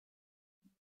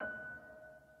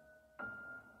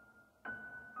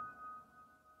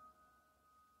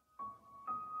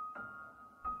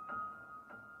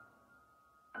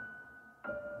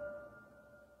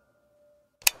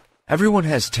Everyone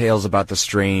has tales about the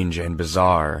strange and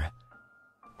bizarre.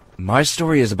 My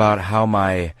story is about how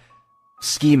my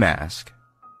ski mask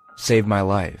saved my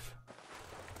life,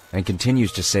 and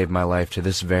continues to save my life to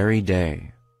this very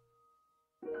day.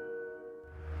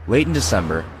 Late in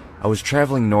December, I was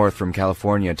traveling north from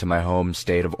California to my home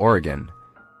state of Oregon.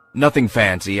 Nothing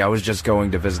fancy, I was just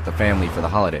going to visit the family for the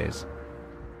holidays.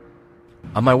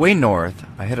 On my way north,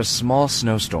 I hit a small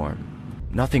snowstorm.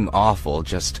 Nothing awful,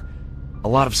 just a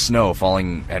lot of snow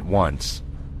falling at once.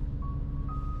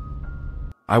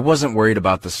 I wasn't worried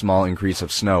about the small increase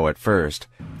of snow at first,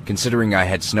 considering I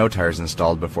had snow tires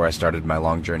installed before I started my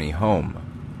long journey home.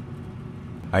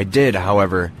 I did,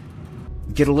 however,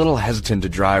 get a little hesitant to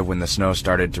drive when the snow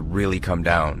started to really come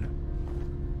down.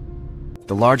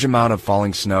 The large amount of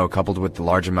falling snow, coupled with the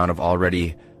large amount of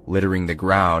already littering the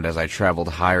ground as I traveled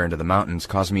higher into the mountains,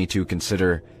 caused me to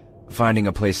consider finding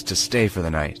a place to stay for the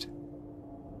night.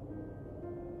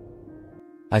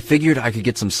 I figured I could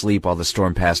get some sleep while the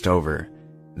storm passed over.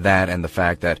 That and the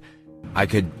fact that I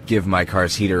could give my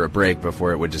car's heater a break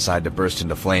before it would decide to burst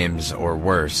into flames, or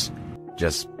worse,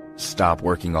 just stop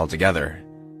working altogether.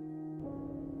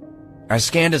 I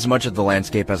scanned as much of the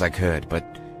landscape as I could, but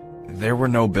there were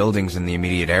no buildings in the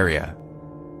immediate area.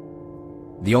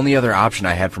 The only other option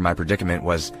I had for my predicament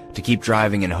was to keep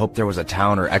driving and hope there was a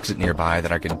town or exit nearby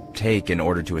that I could take in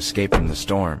order to escape from the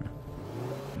storm.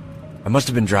 I must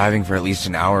have been driving for at least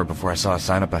an hour before I saw a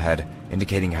sign up ahead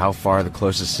indicating how far the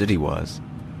closest city was.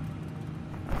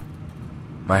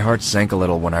 My heart sank a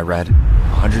little when I read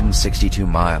 162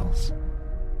 miles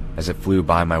as it flew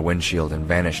by my windshield and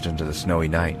vanished into the snowy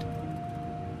night.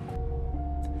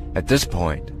 At this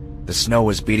point, the snow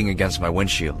was beating against my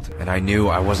windshield, and I knew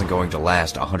I wasn't going to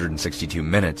last 162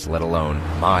 minutes, let alone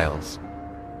miles.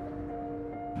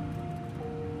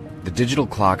 The digital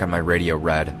clock on my radio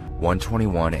read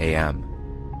 1:21 a.m.,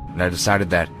 and I decided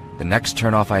that the next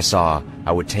turnoff I saw,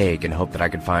 I would take and hope that I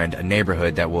could find a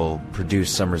neighborhood that will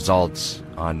produce some results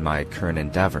on my current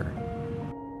endeavor.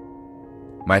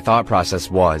 My thought process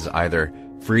was either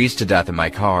freeze to death in my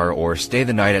car or stay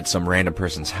the night at some random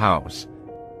person's house.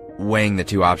 Weighing the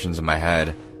two options in my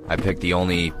head, I picked the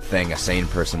only thing a sane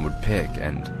person would pick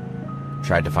and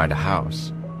tried to find a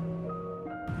house.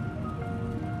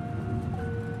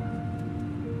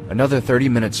 Another 30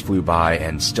 minutes flew by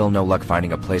and still no luck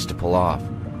finding a place to pull off.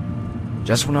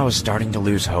 Just when I was starting to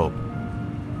lose hope,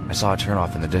 I saw a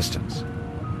turnoff in the distance.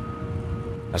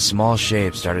 A small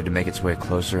shape started to make its way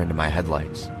closer into my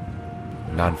headlights,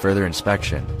 and on further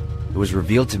inspection, it was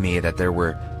revealed to me that there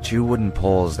were two wooden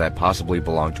poles that possibly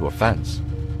belonged to a fence.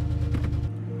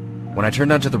 When I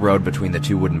turned onto the road between the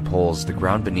two wooden poles, the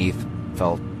ground beneath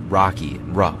felt rocky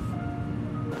and rough,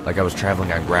 like I was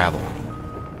traveling on gravel.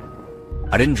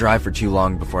 I didn't drive for too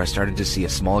long before I started to see a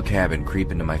small cabin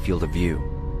creep into my field of view.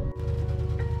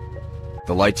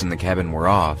 The lights in the cabin were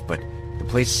off, but the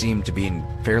place seemed to be in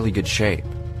fairly good shape.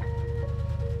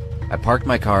 I parked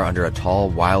my car under a tall,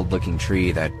 wild-looking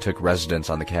tree that took residence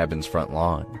on the cabin's front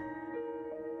lawn.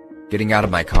 Getting out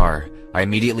of my car, I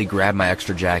immediately grabbed my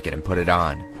extra jacket and put it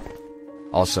on,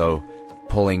 also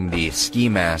pulling the ski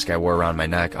mask I wore around my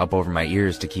neck up over my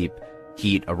ears to keep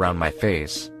heat around my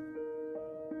face.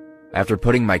 After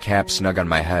putting my cap snug on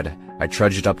my head, I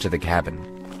trudged up to the cabin.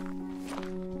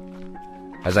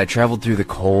 As I traveled through the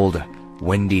cold,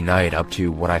 windy night up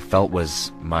to what I felt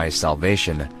was my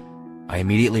salvation, I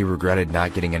immediately regretted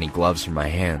not getting any gloves for my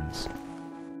hands.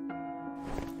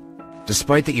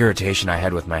 Despite the irritation I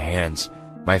had with my hands,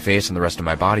 my face and the rest of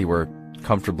my body were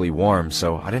comfortably warm,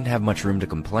 so I didn't have much room to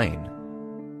complain.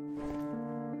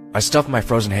 I stuffed my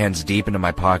frozen hands deep into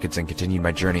my pockets and continued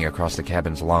my journey across the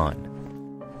cabin's lawn.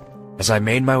 As I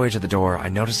made my way to the door, I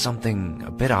noticed something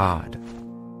a bit odd.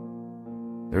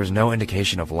 There was no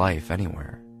indication of life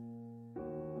anywhere.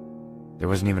 There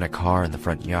wasn't even a car in the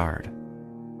front yard.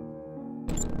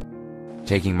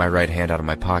 Taking my right hand out of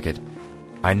my pocket,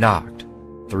 I knocked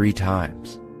 3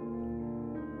 times,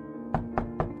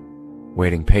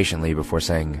 waiting patiently before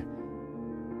saying,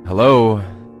 "Hello?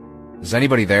 Is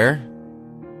anybody there?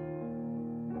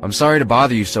 I'm sorry to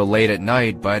bother you so late at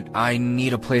night, but I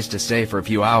need a place to stay for a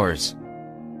few hours."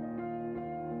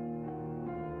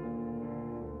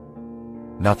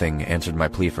 Nothing answered my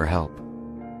plea for help,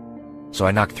 so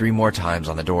I knocked 3 more times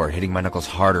on the door, hitting my knuckles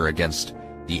harder against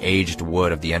the aged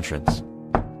wood of the entrance.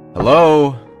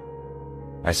 "Hello?"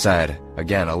 I said,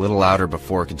 again a little louder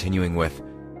before continuing with,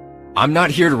 "I'm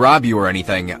not here to rob you or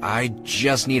anything. I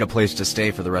just need a place to stay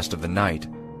for the rest of the night.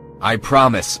 I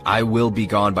promise I will be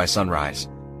gone by sunrise."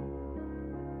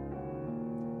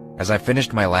 As I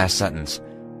finished my last sentence,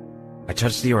 I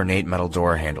touched the ornate metal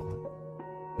door handle.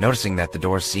 noticing that the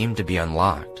door seemed to be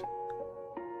unlocked.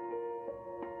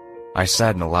 I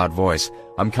said in a loud voice,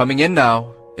 "I'm coming in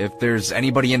now. If there's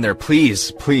anybody in there,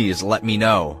 please, please let me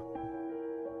know."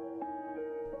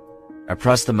 I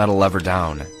pressed the metal lever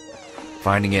down,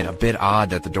 finding it a bit odd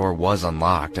that the door was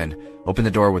unlocked, and opened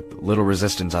the door with little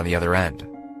resistance on the other end,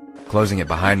 closing it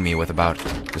behind me with about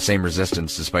the same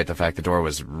resistance despite the fact the door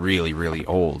was really, really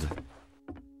old.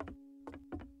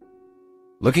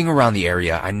 Looking around the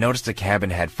area, I noticed the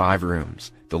cabin had 5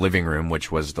 rooms: the living room,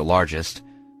 which was the largest,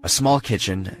 a small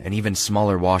kitchen, an even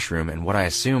smaller washroom, and what I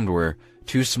assumed were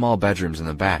 2 small bedrooms in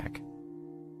the back.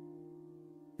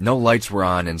 No lights were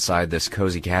on inside this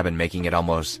cozy cabin, making it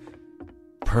almost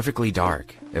perfectly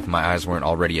dark, if my eyes weren't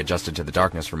already adjusted to the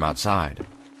darkness from outside.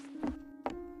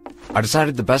 I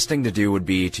decided the best thing to do would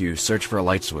be to search for a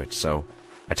light switch, so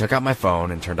I took out my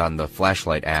phone and turned on the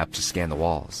flashlight app to scan the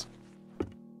walls.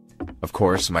 Of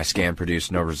course, my scan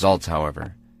produced no results,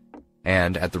 however,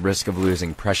 and at the risk of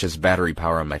losing precious battery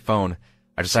power on my phone,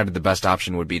 I decided the best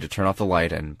option would be to turn off the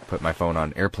light and put my phone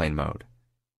on airplane mode.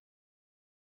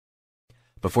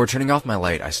 Before turning off my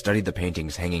light, I studied the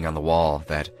paintings hanging on the wall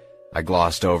that I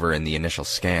glossed over in the initial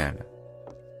scan.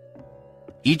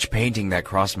 Each painting that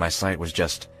crossed my sight was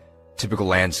just typical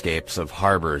landscapes of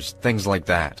harbors, things like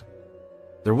that.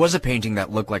 There was a painting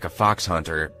that looked like a fox hunt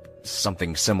or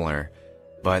something similar,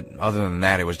 but other than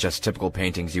that, it was just typical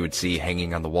paintings you would see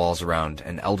hanging on the walls around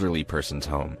an elderly person's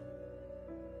home.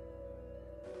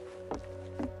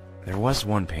 There was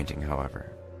one painting,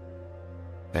 however,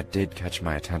 that did catch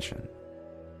my attention.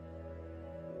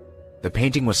 The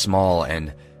painting was small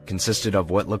and consisted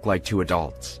of what looked like 2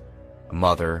 adults, a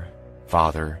mother,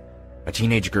 father, a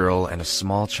teenage girl, and a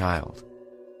small child.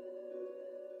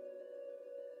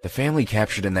 The family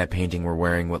captured in that painting were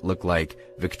wearing what looked like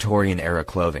Victorian-era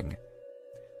clothing.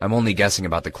 I'm only guessing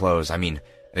about the clothes. I mean,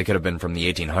 they could have been from the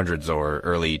 1800s or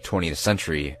early 20th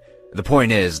century. The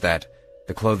point is that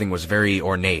the clothing was very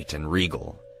ornate and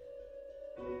regal.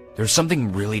 There was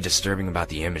something really disturbing about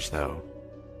the image, though.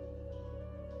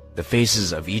 The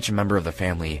faces of each member of the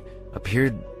family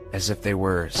appeared as if they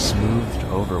were smoothed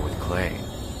over with clay.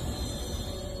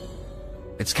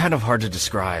 It's kind of hard to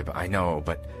describe, I know,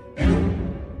 but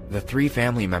the 3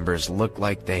 family members looked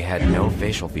like they had no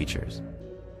facial features.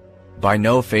 By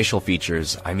no facial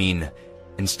features, I mean,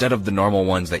 instead of the normal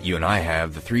ones that you and I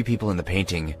have, the 3 people in the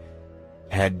painting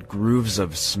had grooves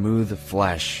of smooth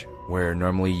flesh where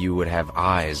normally you would have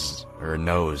eyes or a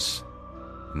nose,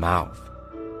 mouth.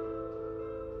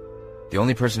 The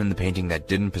only person in the painting that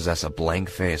didn't possess a blank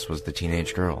face was the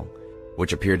teenage girl,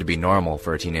 which appeared to be normal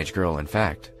for a teenage girl. In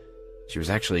fact, she was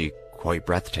actually quite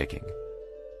breathtaking.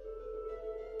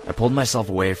 I pulled myself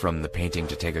away from the painting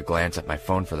to take a glance at my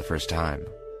phone for the first time.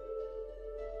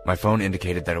 My phone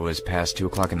indicated that it was past 2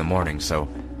 o'clock in the morning, so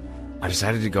I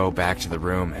decided to go back to the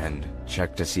room and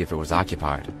check to see if it was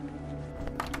occupied.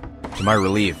 To my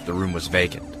relief, the room was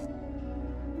vacant.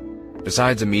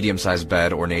 Besides a medium-sized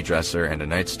bed, ornate dresser, and a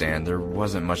nightstand, there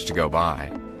wasn't much to go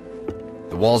by.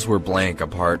 The walls were blank,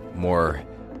 apart more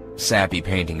sappy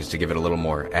paintings to give it a little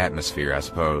more atmosphere, I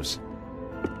suppose.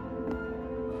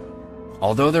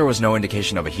 Although there was no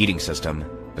indication of a heating system,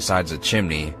 besides a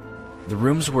chimney, the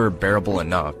rooms were bearable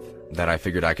enough that I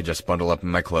figured I could just bundle up in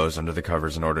my clothes under the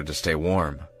covers in order to stay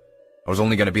warm. I was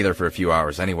only going to be there for a few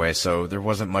hours anyway, so there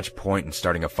wasn't much point in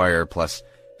starting a fire, plus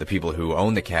the people who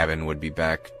owned the cabin would be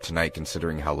back tonight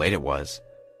considering how late it was.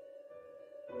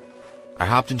 I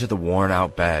hopped into the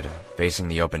worn-out bed, facing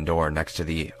the open door next to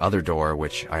the other door,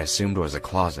 which I assumed was a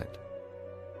closet,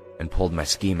 and pulled my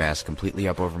ski mask completely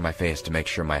up over my face to make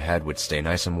sure my head would stay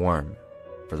nice and warm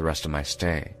for the rest of my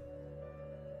stay.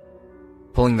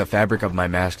 Pulling the fabric of my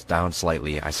mask down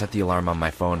slightly, I set the alarm on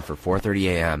my phone for 4:30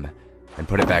 a.m. and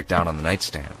put it back down on the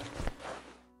nightstand.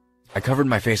 I covered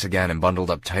my face again and bundled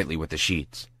up tightly with the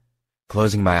sheets,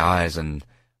 closing my eyes and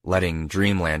letting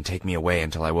dreamland take me away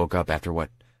until I woke up after what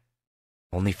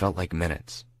only felt like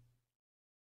minutes,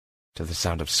 to the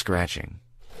sound of scratching.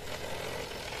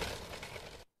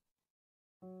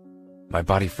 My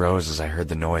body froze as I heard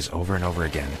the noise over and over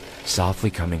again, softly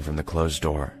coming from the closed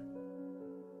door.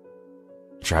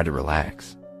 I tried to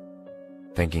relax,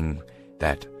 thinking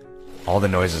that all the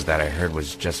noises that I heard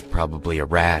was just probably a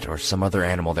rat or some other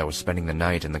animal that was spending the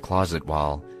night in the closet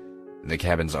while the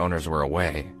cabin's owners were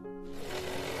away.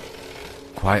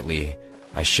 Quietly,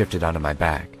 I shifted onto my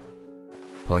back,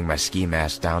 pulling my ski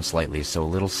mask down slightly so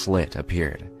a little slit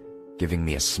appeared, giving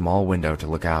me a small window to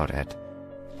look out at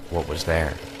what was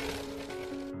there.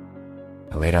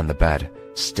 I laid on the bed,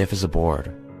 stiff as a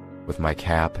board, with my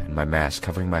cap and my mask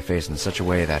covering my face in such a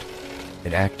way that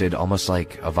it acted almost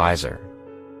like a visor.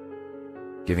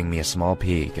 giving me a small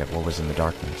peek at what was in the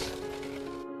darkness.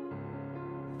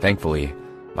 Thankfully,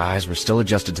 my eyes were still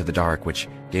adjusted to the dark, which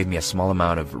gave me a small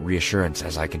amount of reassurance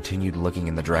as I continued looking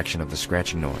in the direction of the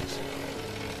scratching noise.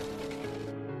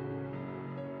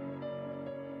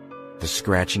 The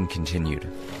scratching continued,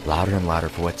 louder and louder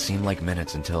for what seemed like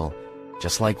minutes until,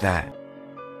 just like that,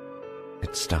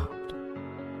 it stopped.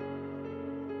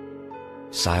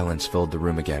 Silence filled the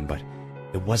room again, but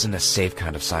it wasn't a safe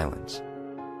kind of silence.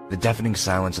 The deafening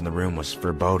silence in the room was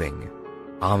foreboding,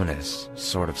 ominous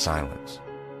sort of silence.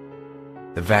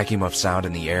 The vacuum of sound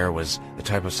in the air was the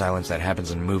type of silence that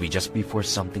happens in a movie just before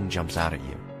something jumps out at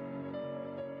you.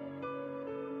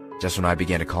 Just when I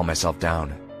began to calm myself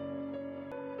down,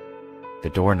 the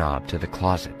doorknob to the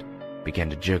closet began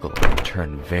to jiggle and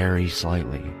turn very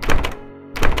slightly.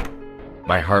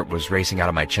 My heart was racing out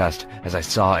of my chest as I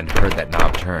saw and heard that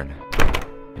knob turn,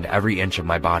 and every inch of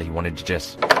my body wanted to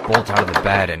just bolt out of the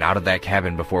bed and out of that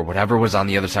cabin before whatever was on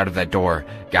the other side of that door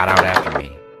got out after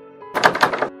me.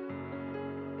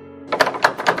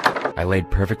 I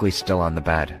laid perfectly still on the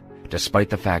bed,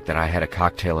 despite the fact that I had a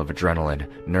cocktail of adrenaline,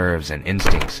 nerves, and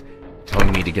instincts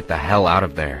telling me to get the hell out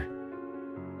of there.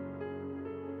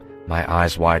 My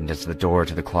eyes widened as the door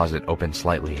to the closet opened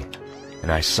slightly,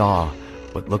 and I saw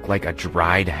what looked like a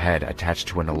dried head attached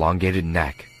to an elongated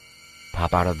neck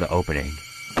pop out of the opening,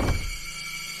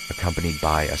 accompanied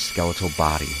by a skeletal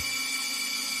body.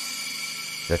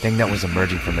 The thing that was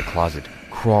emerging from the closet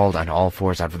crawled on all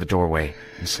fours out of the doorway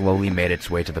and slowly made its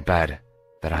way to the bed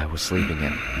that I was sleeping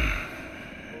in.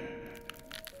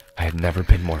 I had never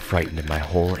been more frightened in my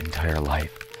whole entire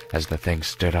life as the thing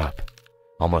stood up,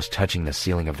 almost touching the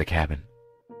ceiling of the cabin,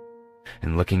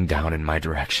 and looking down in my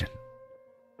direction.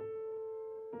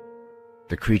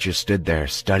 The creature stood there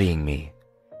studying me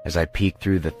as I peeked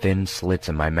through the thin slits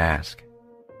in my mask.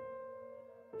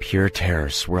 Pure terror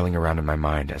swirling around in my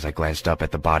mind as I glanced up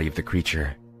at the body of the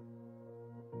creature.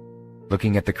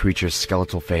 Looking at the creature's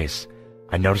skeletal face,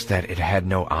 I noticed that it had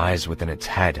no eyes within its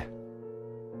head,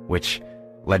 which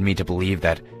led me to believe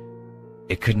that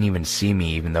it couldn't even see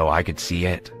me even though I could see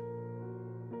it.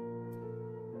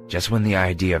 Just when the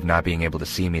idea of not being able to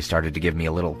see me started to give me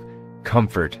a little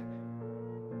comfort,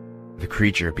 the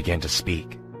creature began to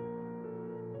speak.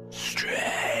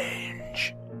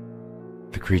 "Strange,"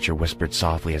 the creature whispered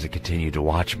softly as it continued to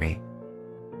watch me,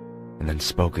 and then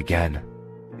spoke again.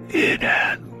 "It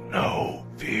had no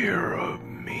fear of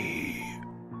me,"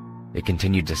 it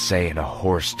continued to say in a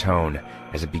hoarse tone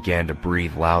as it began to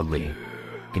breathe loudly,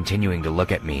 continuing to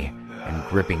look at me and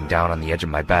gripping down on the edge of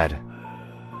my bed.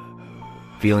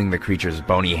 Feeling the creature's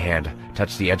bony hand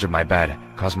touch the edge of my bed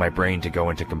caused my brain to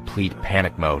go into complete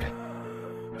panic mode.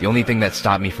 The only thing that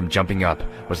stopped me from jumping up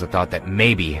was the thought that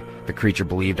maybe the creature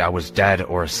believed I was dead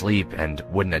or asleep and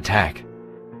wouldn't attack.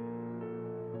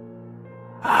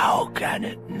 "How can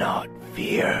it not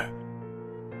fear?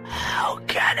 How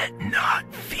can it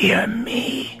not fear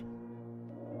me?"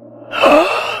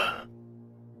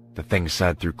 The thing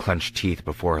said through clenched teeth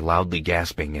before loudly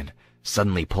gasping and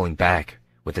suddenly pulling back,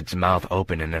 with its mouth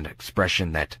open in an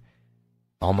expression that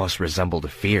almost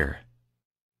resembled fear.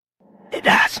 "It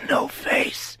has no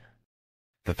face,"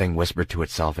 the thing whispered to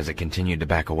itself as it continued to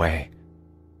back away.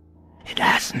 "It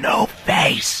has no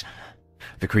face,"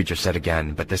 the creature said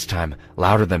again, but this time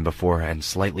louder than before and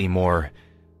slightly more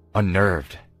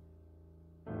unnerved.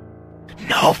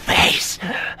 "No face,"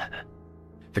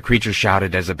 the creature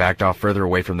shouted as it backed off further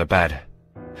away from the bed.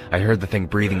 I heard the thing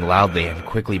breathing loudly and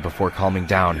quickly before calming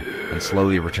down and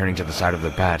slowly returning to the side of the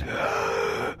bed.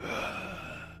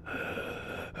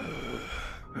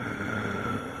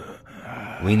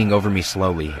 Leaning over me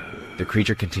slowly, the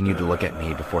creature continued to look at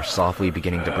me before softly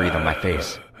beginning to breathe on my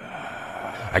face.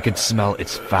 I could smell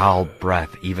its foul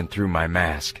breath even through my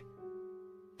mask.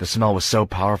 The smell was so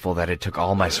powerful that it took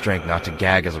all my strength not to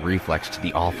gag as a reflex to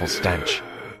the awful stench.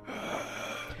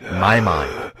 In my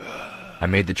mind, I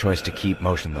made the choice to keep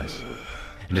motionless,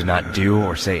 and did not do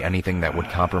or say anything that would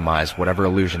compromise whatever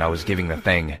illusion I was giving the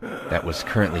thing that was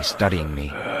currently studying me.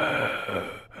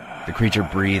 The creature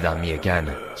breathed on me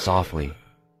again, softly.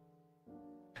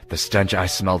 The stench I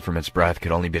smelled from its breath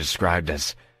could only be described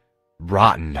as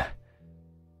rotten,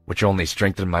 which only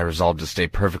strengthened my resolve to stay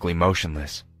perfectly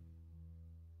motionless.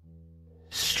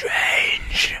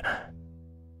 "Strange,"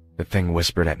 the thing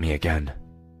whispered at me again,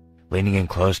 leaning in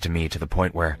close to me to the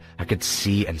point where I could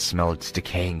see and smell its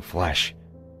decaying flesh.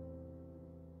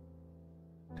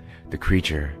 The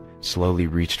creature slowly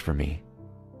reached for me,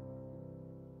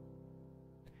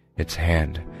 its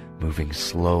hand moving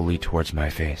slowly towards my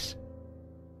face.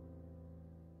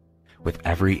 With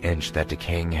every inch that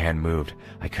decaying hand moved,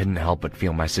 I couldn't help but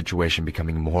feel my situation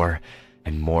becoming more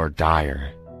and more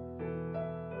dire.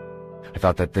 I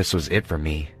thought that this was it for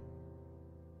me.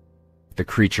 The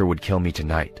creature would kill me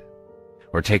tonight,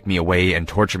 or take me away and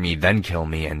torture me, then kill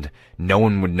me, and no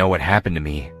one would know what happened to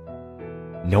me.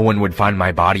 No one would find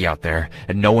my body out there,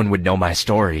 and no one would know my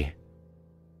story.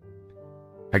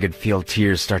 I could feel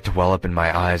tears start to well up in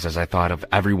my eyes as I thought of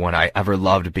everyone I ever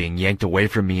loved being yanked away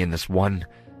from me in this one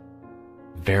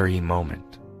very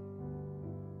moment.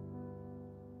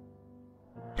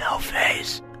 No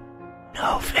face.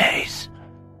 No face.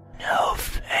 No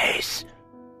face.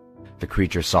 The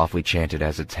creature softly chanted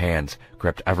as its hands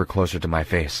crept ever closer to my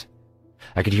face.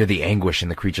 I could hear the anguish in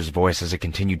the creature's voice as it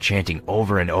continued chanting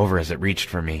over and over as it reached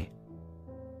for me.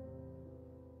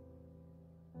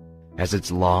 As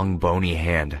its long, bony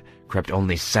hand crept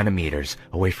only centimeters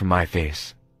away from my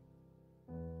face,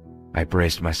 I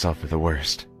braced myself for the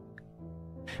worst,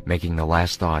 making the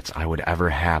last thoughts I would ever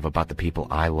have about the people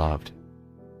I loved.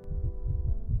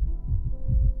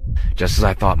 Just as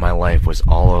I thought my life was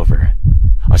all over,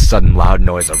 a sudden loud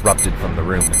noise erupted from the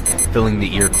room, filling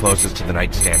the ear closest to the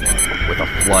nightstand with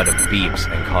a flood of beeps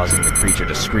and causing the creature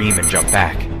to scream and jump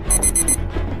back.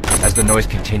 As the noise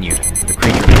continued, the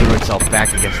creature threw itself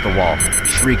back against the wall,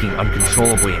 shrieking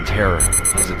uncontrollably in terror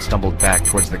as it stumbled back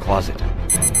towards the closet.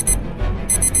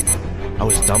 I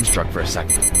was dumbstruck for a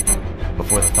second,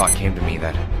 before the thought came to me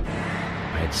that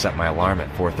I had set my alarm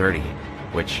at 4:30,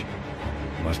 which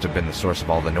must have been the source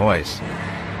of all the noise.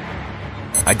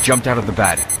 I jumped out of the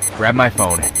bed, grabbed my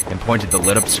phone, and pointed the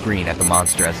lit-up screen at the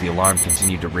monster as the alarm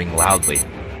continued to ring loudly.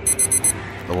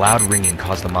 The loud ringing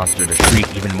caused the monster to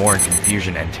shriek even more in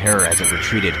confusion and terror as it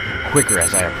retreated quicker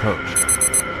as I approached.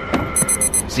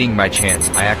 Seeing my chance,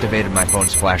 I activated my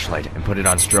phone's flashlight and put it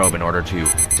on strobe in order to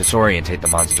disorientate the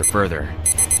monster further.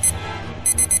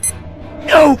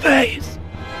 No face.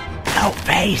 No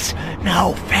face.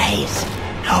 No face.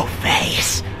 No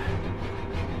face.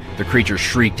 The creature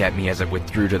shrieked at me as it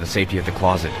withdrew to the safety of the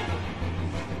closet.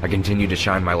 I continued to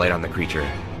shine my light on the creature,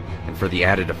 and for the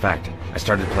added effect, I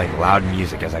started playing loud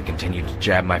music as I continued to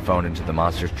jab my phone into the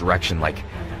monster's direction like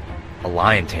a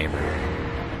lion tamer.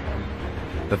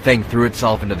 The thing threw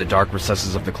itself into the dark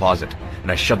recesses of the closet,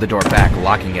 and I shoved the door back,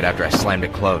 locking it after I slammed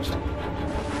it closed.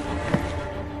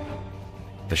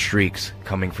 The shrieks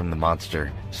coming from the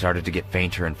monster started to get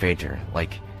fainter and fainter,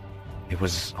 like it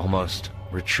was almost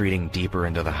retreating deeper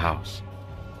into the house.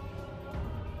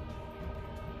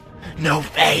 No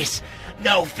face!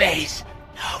 No face!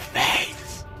 No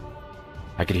face!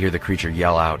 I could hear the creature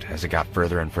yell out as it got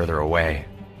further and further away.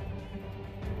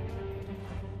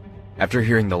 After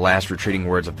hearing the last retreating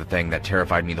words of the thing that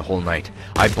terrified me the whole night,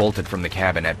 I bolted from the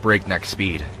cabin at breakneck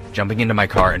speed, jumping into my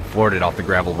car and floored it off the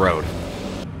gravel road.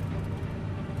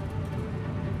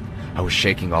 I was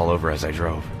shaking all over as I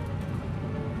drove,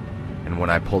 and when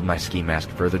I pulled my ski mask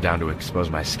further down to expose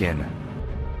my skin,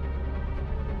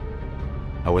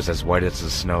 I was as white as the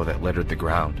snow that littered the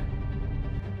ground.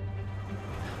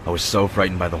 I was so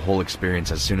frightened by the whole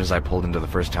experience as soon as I pulled into the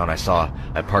first town I saw,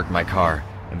 I parked my car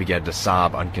and began to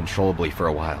sob uncontrollably for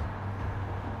a while.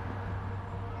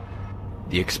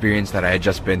 The experience that I had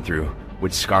just been through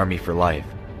would scar me for life,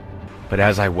 but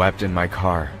as I wept in my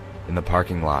car in the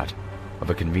parking lot of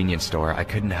a convenience store, I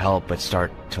couldn't help but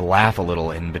start to laugh a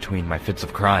little in between my fits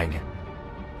of crying.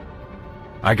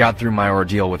 I got through my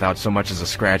ordeal without so much as a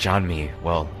scratch on me.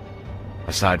 Well,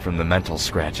 aside from the mental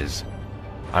scratches,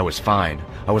 I was fine.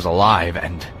 I was alive,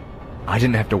 and I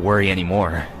didn't have to worry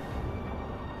anymore.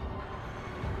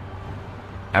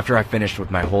 After I finished with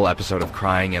my whole episode of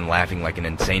crying and laughing like an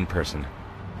insane person,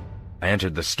 I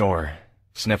entered the store,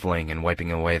 sniffling and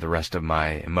wiping away the rest of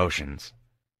my emotions.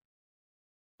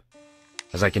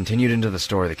 As I continued into the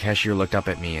store, the cashier looked up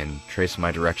at me and traced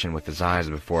my direction with his eyes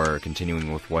before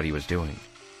continuing with what he was doing.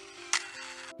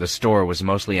 The store was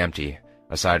mostly empty.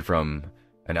 Aside from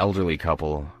an elderly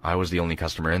couple, I was the only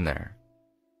customer in there.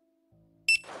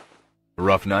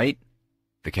 "Rough night?"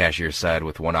 the cashier said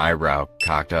with one eyebrow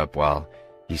cocked up while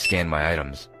he scanned my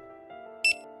items.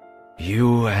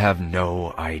 "You have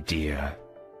no idea,"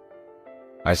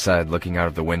 I said, looking out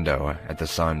of the window at the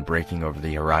sun breaking over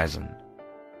the horizon.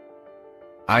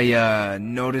 "I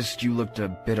noticed you looked a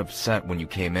bit upset when you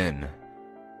came in.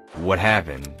 What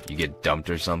happened? You get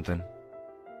dumped or something?"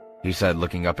 he said,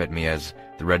 looking up at me as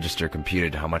the register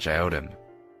computed how much I owed him.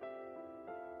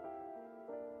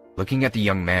 Looking at the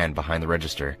young man behind the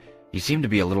register, he seemed to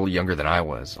be a little younger than I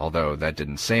was, although that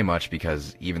didn't say much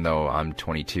because even though I'm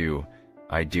 22,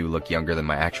 I do look younger than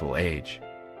my actual age.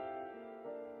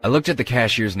 I looked at the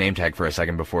cashier's name tag for a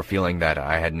second before feeling that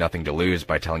I had nothing to lose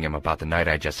by telling him about the night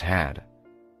I just had.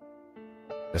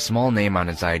 The small name on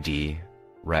his ID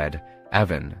read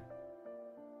Evan,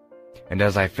 And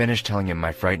as I finished telling him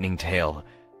my frightening tale,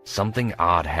 something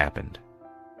odd happened.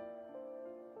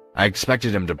 I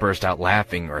expected him to burst out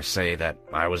laughing or say that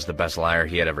I was the best liar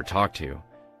he had ever talked to.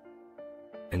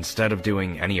 Instead of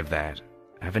doing any of that,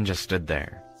 Evan just stood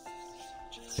there.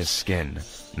 His skin,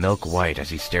 milk white as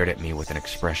he stared at me with an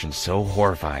expression so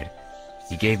horrified,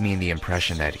 he gave me the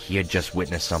impression that he had just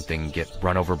witnessed something get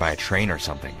run over by a train or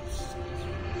something.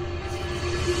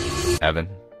 "Evan,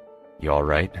 you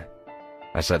alright?"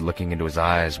 I said, looking into his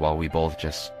eyes while we both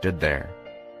just stood there,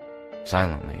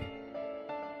 silently.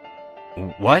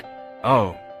 "What?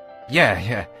 Oh,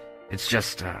 yeah, it's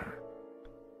just,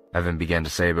 Evan began to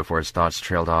say before his thoughts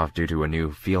trailed off due to a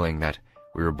new feeling that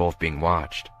we were both being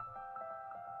watched.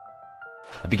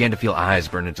 I began to feel eyes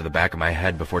burn into the back of my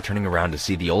head before turning around to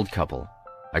see the old couple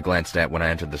I glanced at when I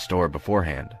entered the store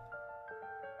beforehand.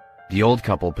 The old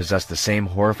couple possessed the same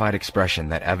horrified expression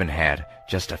that Evan had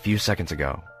just a few seconds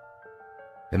ago.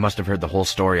 They must have heard the whole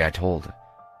story I told.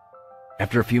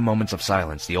 After a few moments of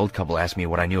silence, the old couple asked me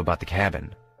what I knew about the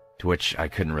cabin, to which I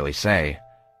couldn't really say.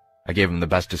 I gave them the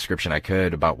best description I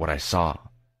could about what I saw.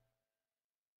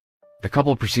 The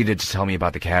couple proceeded to tell me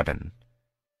about the cabin,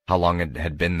 how long it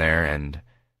had been there, and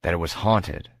that it was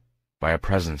haunted by a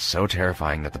presence so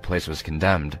terrifying that the place was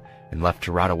condemned and left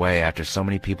to rot away after so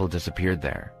many people disappeared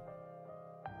there.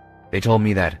 They told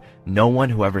me that no one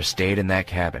who ever stayed in that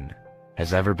cabin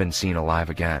has ever been seen alive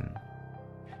again,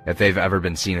 if they've ever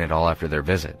been seen at all after their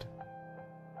visit.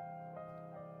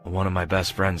 "One of my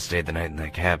best friends stayed the night in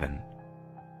that cabin,"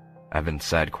 Evan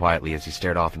said quietly as he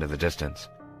stared off into the distance,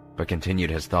 but continued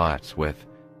his thoughts with,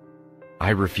 "I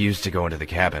refused to go into the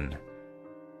cabin.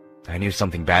 I knew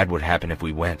something bad would happen if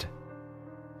we went.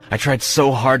 I tried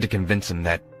so hard to convince him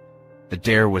that the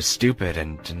dare was stupid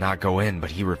and to not go in,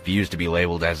 but he refused to be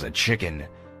labeled as a chicken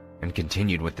and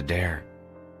continued with the dare."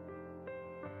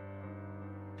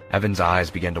 Evan's eyes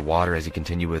began to water as he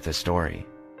continued with his story.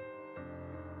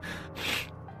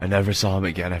 "I never saw him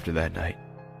again after that night.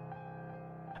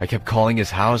 I kept calling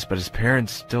his house, but his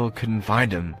parents still couldn't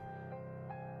find him.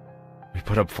 We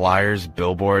put up flyers,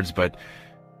 billboards, but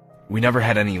we never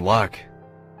had any luck.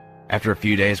 After a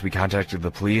few days, we contacted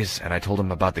the police, and I told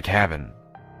them about the cabin."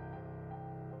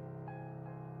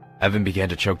 Evan began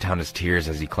to choke down his tears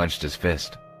as he clenched his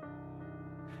fist.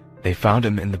 "They found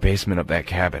him in the basement of that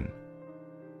cabin,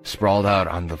 sprawled out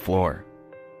on the floor.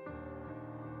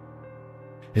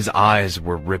 His eyes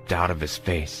were ripped out of his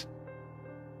face.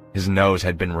 His nose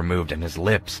had been removed and his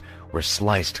lips were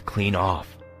sliced clean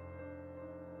off.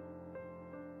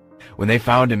 When they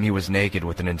found him, he was naked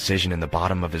with an incision in the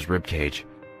bottom of his ribcage,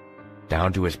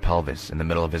 down to his pelvis in the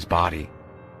middle of his body.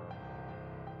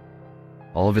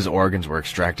 All of his organs were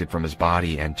extracted from his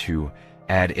body, and to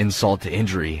add insult to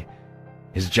injury,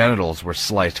 his genitals were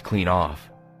sliced clean off.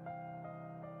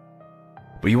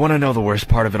 But you want to know the worst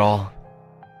part of it all?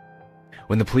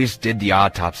 When the police did the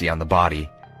autopsy on the body,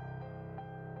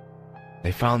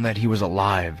 they found that he was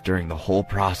alive during the whole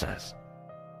process."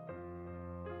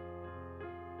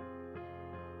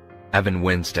 Evan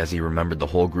winced as he remembered the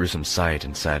whole gruesome sight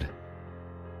and said,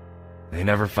 "They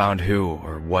never found who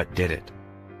or what did it.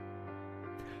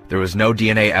 There was no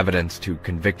DNA evidence to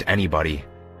convict anybody.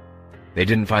 They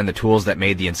didn't find the tools that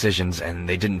made the incisions, and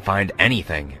they didn't find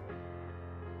anything."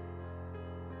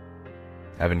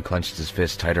 Evan clenched his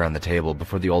fist tighter on the table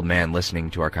before the old man, listening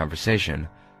to our conversation,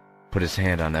 put his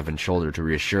hand on Evan's shoulder to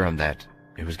reassure him that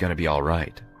it was going to be all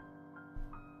right.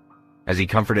 As he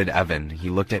comforted Evan, he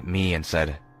looked at me and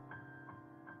said,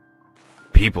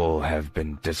 "People have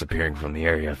been disappearing from the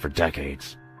area for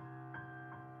decades.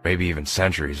 Maybe even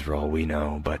centuries for all we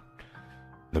know, but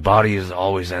the bodies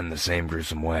always end the same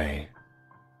gruesome way.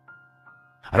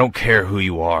 I don't care who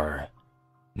you are.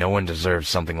 No one deserves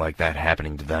something like that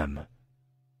happening to them.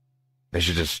 They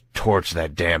should just torch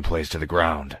that damn place to the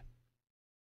ground."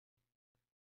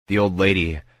 The old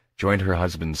lady joined her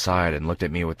husband's side and looked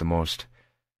at me with the most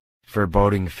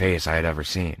foreboding face I had ever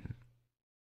seen.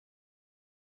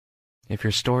 "If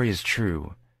your story is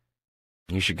true,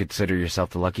 you should consider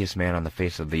yourself the luckiest man on the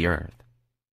face of the earth.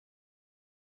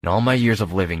 In all my years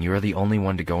of living, you are the only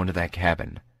one to go into that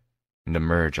cabin and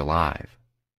emerge alive,"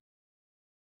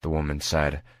 the woman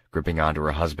said, gripping onto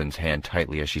her husband's hand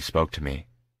tightly as she spoke to me.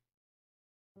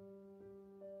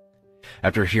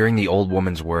 After hearing the old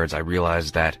woman's words, I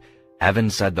realized that Evan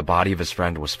said the body of his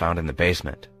friend was found in the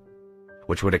basement,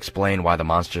 which would explain why the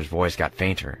monster's voice got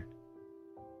fainter.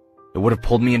 It would have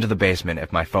pulled me into the basement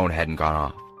if my phone hadn't gone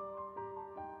off.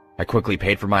 I quickly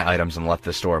paid for my items and left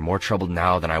the store, more troubled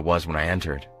now than I was when I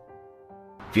entered.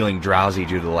 Feeling drowsy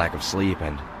due to the lack of sleep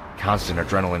and constant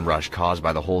adrenaline rush caused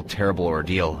by the whole terrible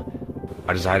ordeal,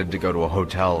 I decided to go to a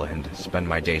hotel and spend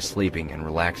my day sleeping and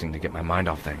relaxing to get my mind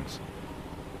off things.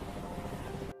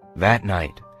 That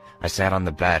night, I sat on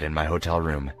the bed in my hotel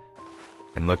room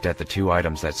and looked at the two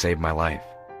items that saved my life.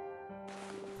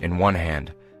 In one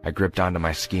hand, I gripped onto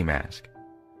my ski mask,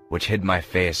 which hid my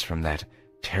face from that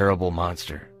terrible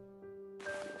monster.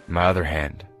 In my other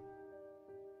hand,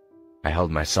 I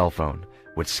held my cell phone,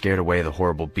 which scared away the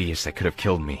horrible beast that could have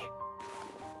killed me.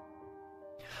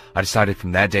 I decided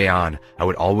from that day on, I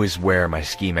would always wear my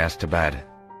ski mask to bed.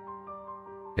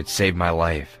 It saved my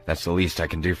life. That's the least I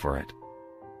can do for it.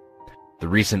 The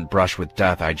recent brush with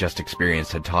death I just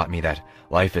experienced had taught me that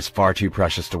life is far too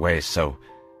precious to waste, so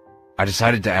I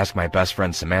decided to ask my best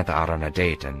friend Samantha out on a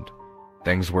date, and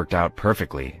things worked out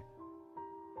perfectly.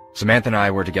 Samantha and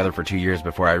I were together for 2 years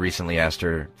before I recently asked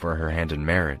her for her hand in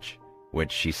marriage,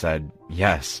 which she said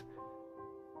yes.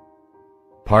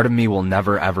 Part of me will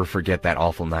never ever forget that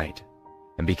awful night,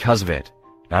 and because of it,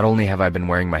 not only have I been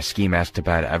wearing my ski mask to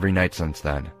bed every night since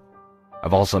then,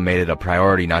 I've also made it a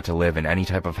priority not to live in any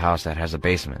type of house that has a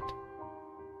basement.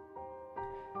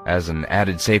 As an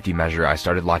added safety measure, I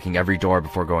started locking every door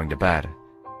before going to bed.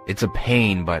 It's a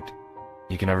pain, but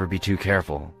you can never be too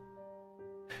careful.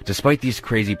 Despite these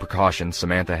crazy precautions,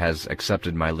 Samantha has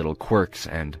accepted my little quirks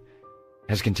and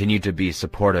has continued to be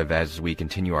supportive as we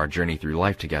continue our journey through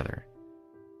life together.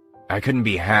 I couldn't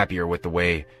be happier with the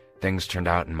way things turned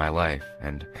out in my life,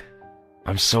 and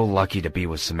I'm so lucky to be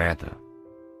with Samantha.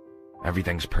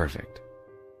 Everything's perfect.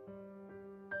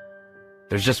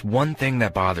 There's just one thing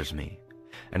that bothers me,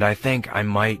 and I think I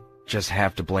might just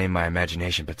have to blame my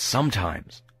imagination, but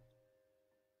sometimes,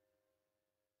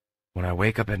 when I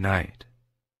wake up at night,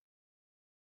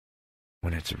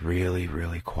 when it's really,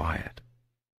 really quiet,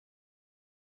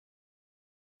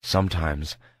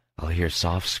 sometimes I'll hear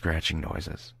soft scratching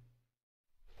noises.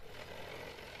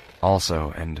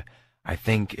 Also, and I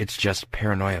think it's just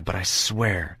paranoia, but I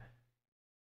swear,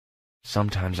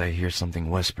 sometimes I hear something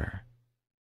whisper,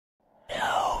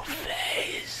 "No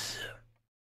face,"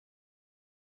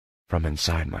 from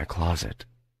inside my closet.